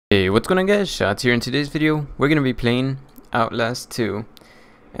Hey, what's going on guys? ShoTz here. In today's video, we're going to be playing Outlast 2.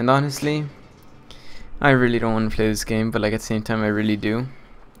 And honestly, I really don't want to play this game, but like at the same time I really do.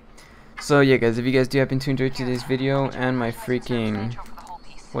 So yeah guys, if you guys do happen to enjoy today's video and my freaking,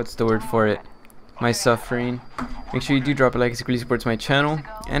 what's the word for it, my suffering, make sure you do drop a like, it really supports my channel.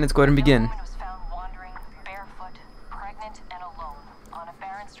 And let's go ahead and begin.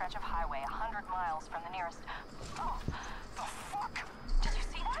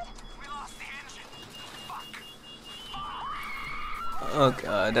 Oh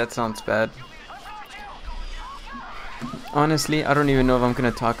god, that sounds bad. Honestly, I don't even know if I'm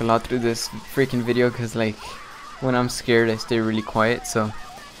gonna talk a lot through this freaking video, because like when I'm scared I stay really quiet, so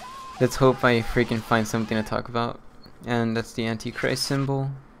let's hope I freaking find something to talk about. And that's the Antichrist symbol.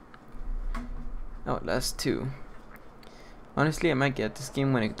 Outlast 2. Honestly, I might get this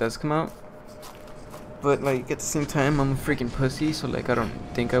game when it does come out, but like at the same time I'm a freaking pussy, so like I don't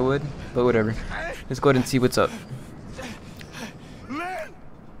think I would, but whatever. Let's go ahead and see what's up.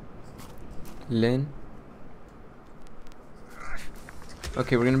 Lynn.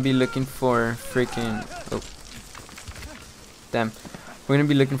 Okay, we're gonna be looking for freaking. Oh, damn. We're gonna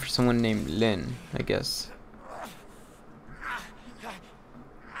be looking for someone named Lynn, I guess.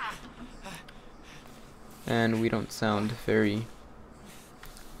 And we don't sound very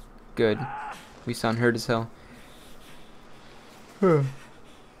good. We sound hurt as hell.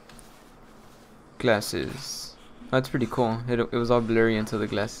 Glasses. Oh, that's pretty cool. It was all blurry until the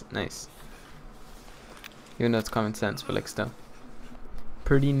glass. Nice. Even though it's common sense, but like stuff.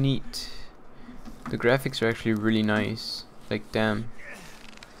 Pretty neat. The graphics are actually really nice. Like damn.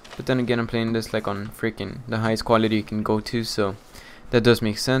 But then again, I'm playing this like on freaking the highest quality you can go to, so that does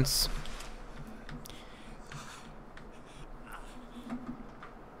make sense.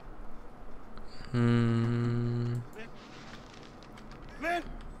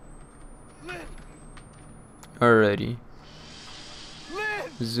 Alrighty.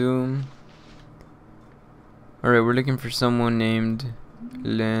 Zoom. Alright, we're looking for someone named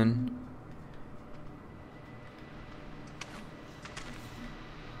Lynn.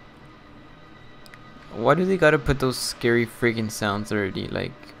 Why do they gotta put those scary freaking sounds already?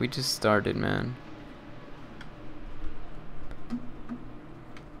 Like, we just started, man.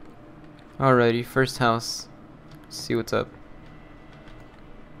 Alrighty, first house. Let's see what's up.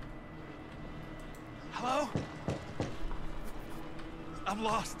 Hello? I'm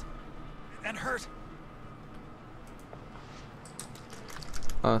lost and hurt.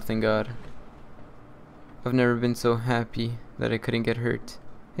 Oh, thank God. I've never been so happy that I couldn't get hurt.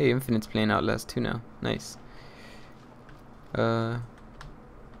 Hey, Infinite's playing Outlast 2 now. Nice.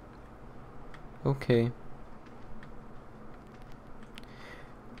 Okay.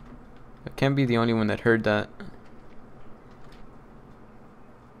 I can't be the only one that heard that.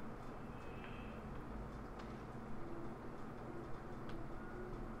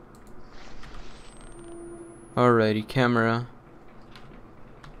 Alrighty, camera.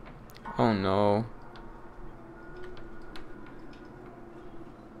 Oh no.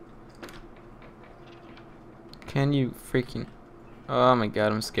 Can you freaking... Oh my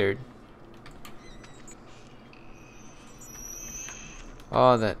god, I'm scared.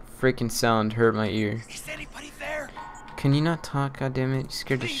 Oh, that freaking sound hurt my ear. Is anybody there? Can you not talk, goddammit? You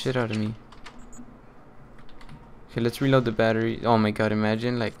scared the shit out of me. Okay, let's reload the battery. Oh my god,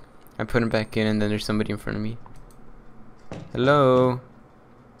 imagine like I put it back in and then there's somebody in front of me. Hello?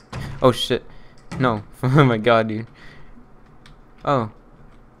 Oh shit. No. Oh my god, dude. Oh.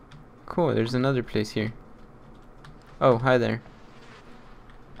 Cool, there's another place here. Oh, hi there.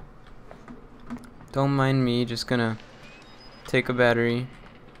 Don't mind me, just gonna take a battery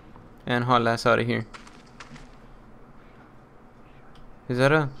and haul ass out of here. Is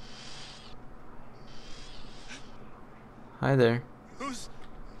that a... Hi there. Who's...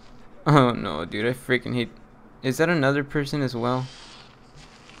 Oh no, dude, I freaking hate... Is that another person as well?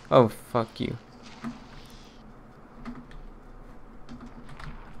 Oh, fuck you.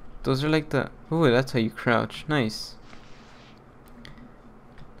 Those are like the... Ooh, that's how you crouch. Nice.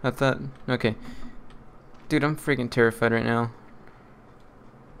 I thought... Okay. Dude, I'm freaking terrified right now.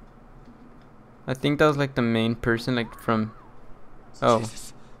 I think that was like the main person, like from... Oh.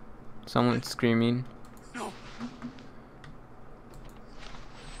 Jesus. Someone screaming. No.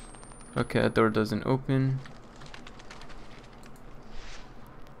 Okay, that door doesn't open.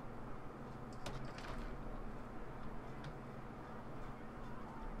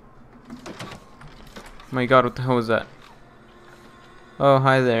 My god, what the hell was that? Oh,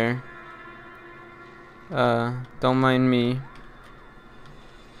 hi there. Don't mind me.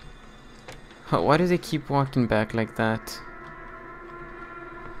 Why do they keep walking back like that?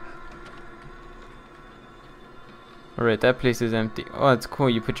 Alright, that place is empty. Oh, it's cool.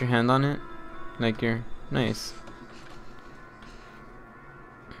 You put your hand on it. Like you're nice.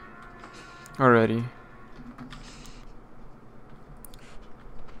 Alrighty.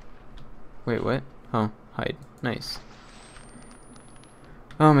 Wait, what? Oh, hide. Nice.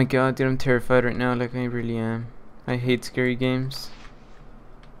 Oh my god, dude, I'm terrified right now. Like, I really am. I hate scary games.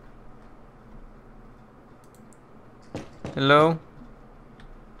 Hello?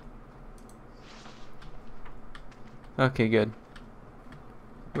 Okay, good.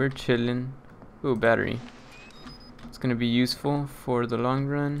 We're chilling. Ooh, battery. It's gonna be useful for the long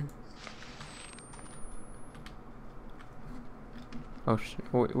run. Oh,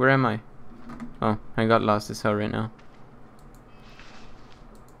 where am I? Oh, I got lost as hell right now.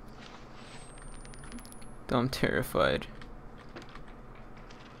 I'm terrified.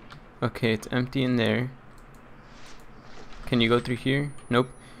 Okay, it's empty in there. Can you go through here? Nope.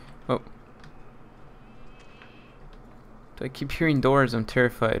 Oh. Do I keep hearing doors? I'm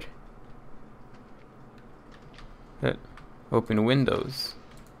terrified. Open windows.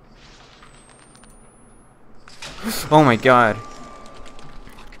 Oh my god.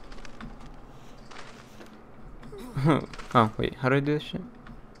 Oh, wait. How do I do this shit?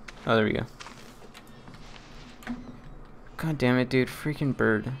 Oh, there we go. God damn it, dude. Freaking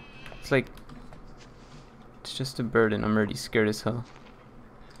bird. It's like... It's just a bird and I'm already scared as hell.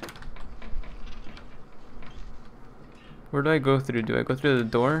 Where do I go through? Do I go through the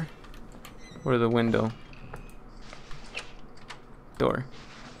door? Or the window? Door.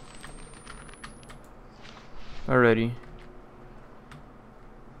 Alrighty.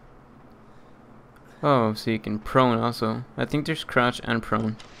 Oh, so you can prone also. I think there's crouch and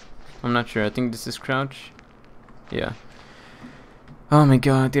prone. I'm not sure. I think this is crouch. Yeah. Oh my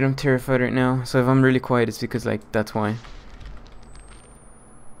god, dude, I'm terrified right now. So if I'm really quiet, it's because, like, that's why.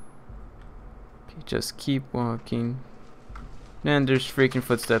 Okay, just keep walking. And there's freaking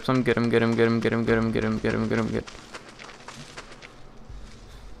footsteps. I'm good, I'm good, I'm good, I'm good, I'm good, I'm good, I'm good, I'm good, I'm good.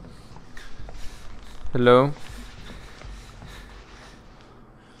 Hello?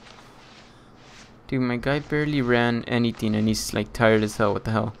 Dude, my guy barely ran anything and he's, like, tired as hell. What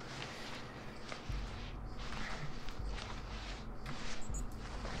the hell?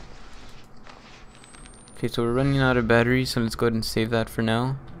 Okay, so we're running out of battery, so let's go ahead and save that for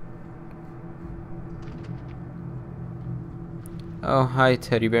now. Oh, hi,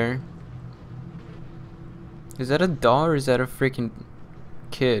 teddy bear. Is that a doll or is that a freaking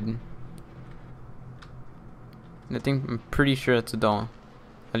kid? I'm pretty sure it's a doll.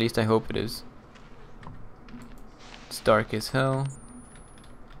 At least I hope it is. It's dark as hell.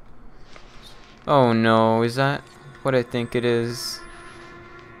 Oh no, is that what I think it is?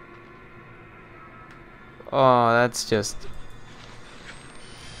 Oh, that's just...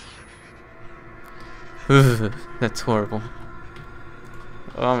 That's horrible.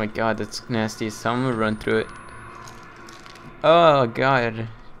 Oh my god, that's nasty. So I'm gonna run through it. Oh god.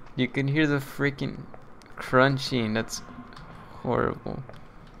 You can hear the freaking crunching. That's horrible.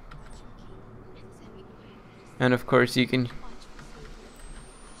 And of course you can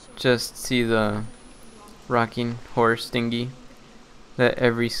just see the rocking horse thingy that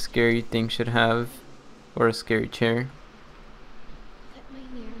every scary thing should have. Or a scary chair.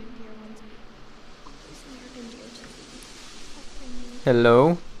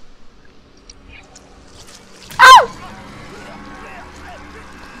 Hello? Ow!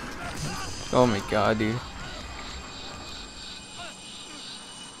 Oh my god, dude.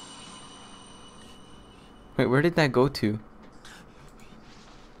 Wait, where did that go to?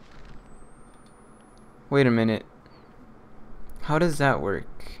 Wait a minute. How does that work?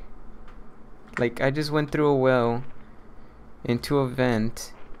 Like, I just went through a well into a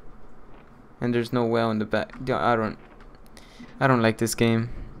vent and there's no well in the back. I don't like this game.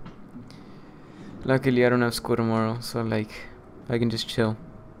 Luckily I don't have school tomorrow, so like I can just chill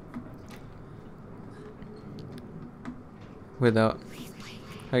without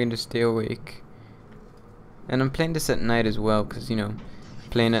I can just stay awake. And I'm playing this at night as well, because you know,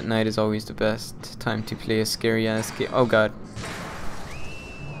 playing at night is always the best time to play a scary ass game. Oh god.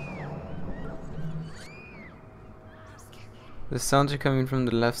 The sounds are coming from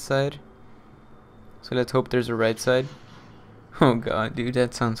the left side, so let's hope there's a right side. Oh god, dude,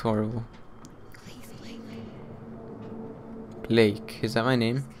 that sounds horrible. Blake, is that my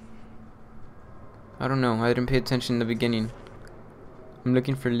name? I don't know, I didn't pay attention in the beginning. I'm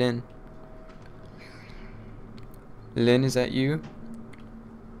looking for Lynn. Lynn, is that you?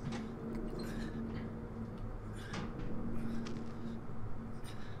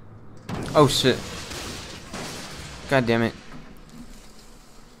 Oh shit. God damn it.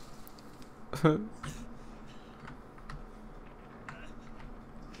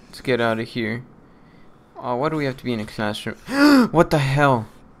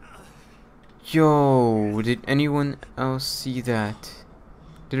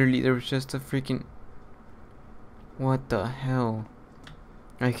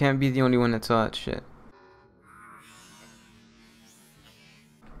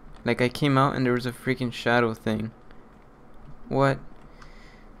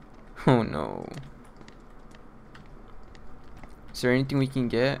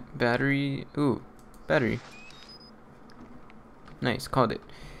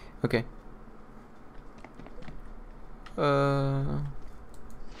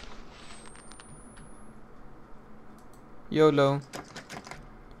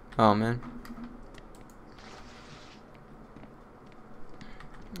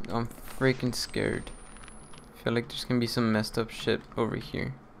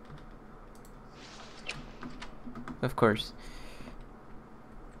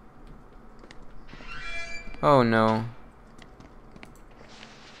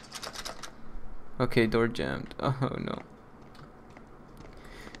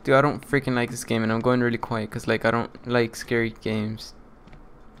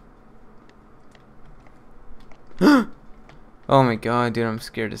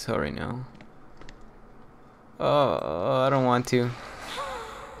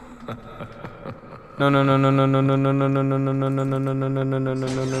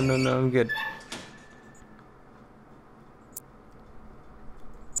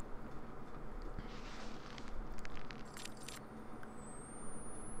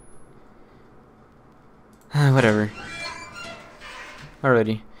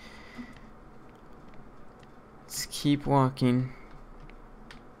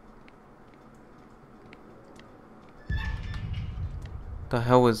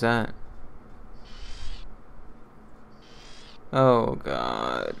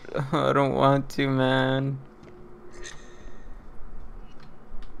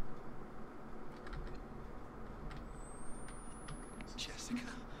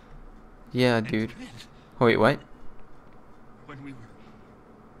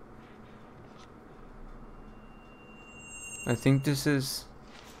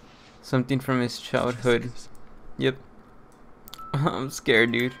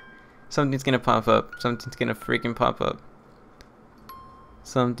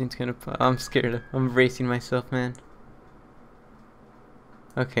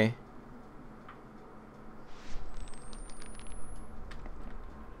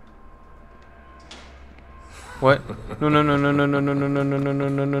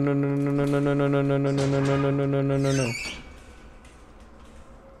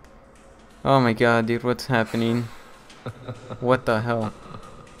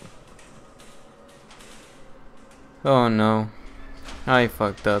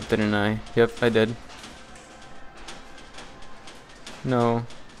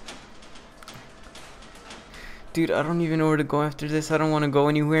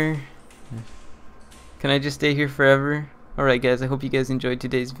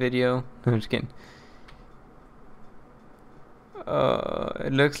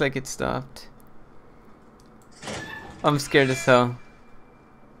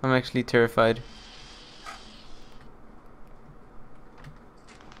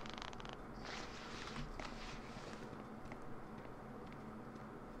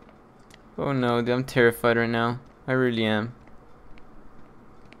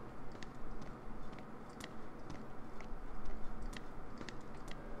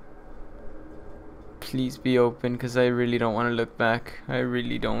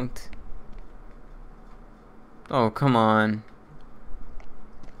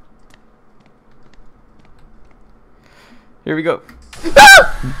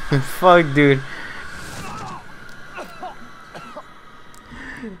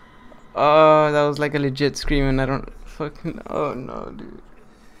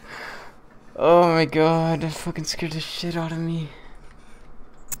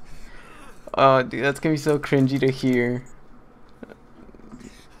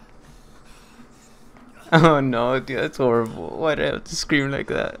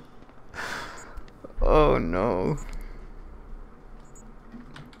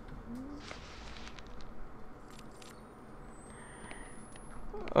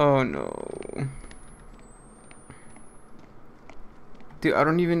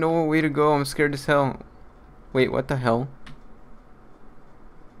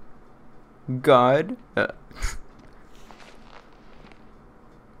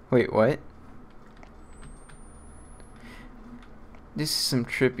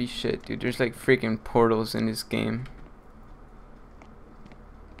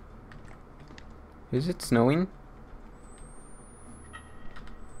 Is it snowing?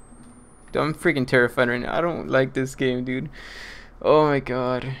 Dude, I'm freaking terrified right now. I don't like this game, dude. Oh my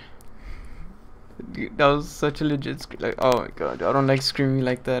god. Dude, that was such a legit like, oh my god, I don't like screaming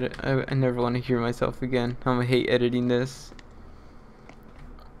like that. I never want to hear myself again. I'm gonna hate editing this.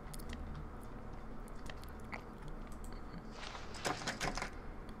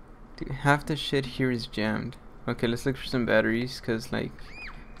 Dude, half the shit here is jammed. Okay, let's look for some batteries, cause like,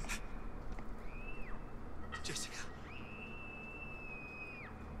 Jessica.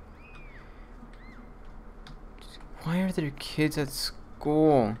 why are there kids at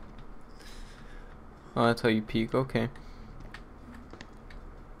school? Oh, that's how you peek. Okay.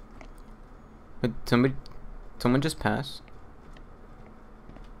 But someone just passed.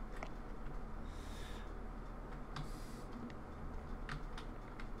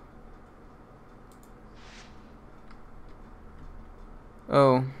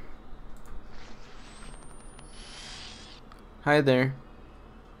 Oh. Hi there.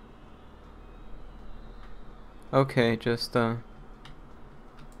 Okay, just Oh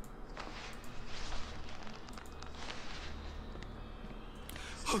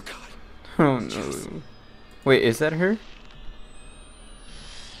God. oh no. Wait, is that her?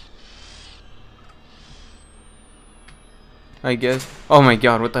 I guess. Oh my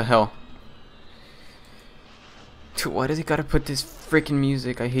god, what the hell? Dude, why does he gotta put this freaking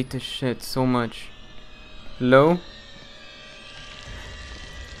music? I hate this shit so much. Low?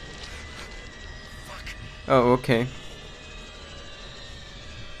 Oh, okay.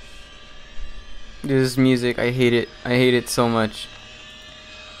 This is music. I hate it. I hate it so much.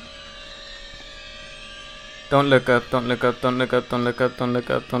 Don't look up, don't look up, don't look up, don't look up, don't look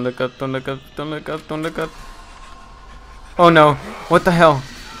up, don't look up, don't look up, don't look up, don't look up. Oh no, what the hell?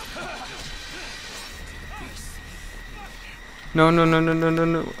 No, no, no, no, no, no,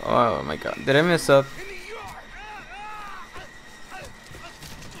 no. Oh my god, did I mess up?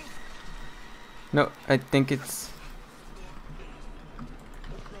 No, I think it's...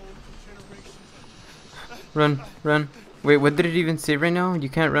 Run, run. Wait, what did it even say right now? You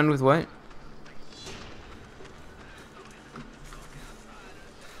can't run with what?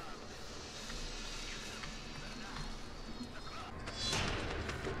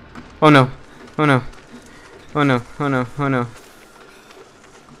 Oh no, oh no, oh no, oh no, oh no.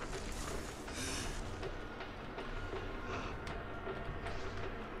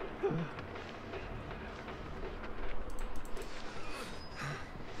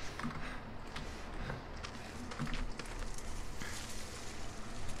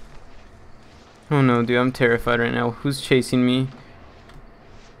 Oh no, dude, I'm terrified right now. Who's chasing me?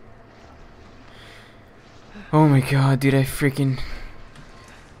 Oh my god, dude, I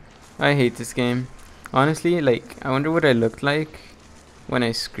hate this game. Honestly, like, I wonder what I looked like when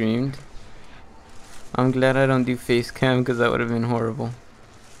I screamed. I'm glad I don't do face cam because that would have been horrible.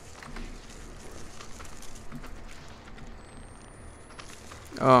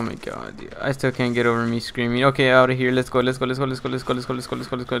 Oh my god, dude. I still can't get over me screaming. Okay, out of here. Let's go, let's go, let's go, let's go, let's go, let's go, let's go, let's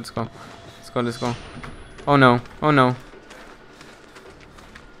go, let's go, let's go. Let's go, let's go. Oh no, oh no.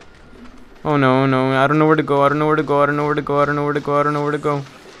 Oh no, oh no. I don't know where to go, I don't know where to go, I don't know where to go, I don't know where to go, I don't know where to go.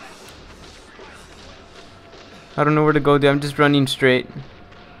 I don't know where to go, dude. I'm just running straight.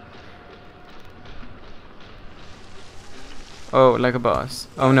 Oh, like a boss.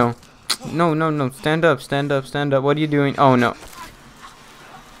 Oh no. No, no, no. Stand up, stand up, stand up. What are you doing? Oh no.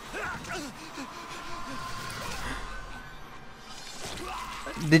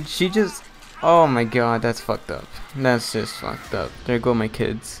 Did she just... Oh my god, that's fucked up. That's just fucked up. There go my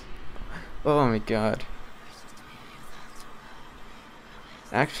kids. Oh my god.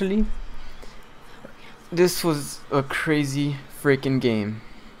 Actually, this was a crazy freaking game.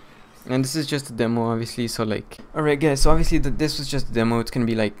 And this is just a demo, obviously, so like... Alright guys, so obviously this was just a demo. It's gonna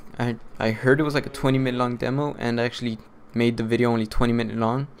be like... I heard it was like a 20-minute long demo, and I actually made the video only 20-minute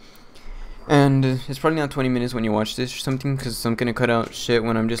long. And it's probably not 20 minutes when you watch this or something, because I'm gonna cut out shit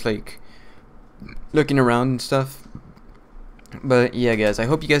when I'm just like looking around and stuff. But yeah guys, I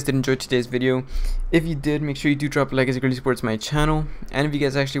hope you guys did enjoy today's video. If you did, make sure you do drop a like as it really supports my channel. And if you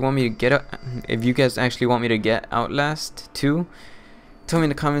guys actually want me to get Outlast 2, tell me in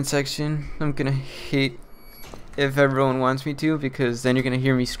the comment section. I'm gonna hate if everyone wants me to, because then you're gonna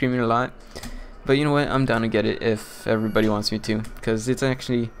hear me screaming a lot. But you know what, I'm down to get it if everybody wants me to, because it's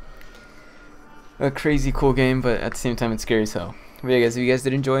actually a crazy cool game, but at the same time it's scary as hell. But yeah guys, if you guys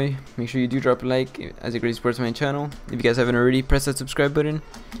did enjoy, make sure you do drop a like as it greatly supports my channel. If you guys haven't already, press that subscribe button,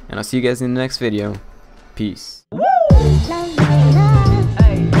 and I'll see you guys in the next video. Peace.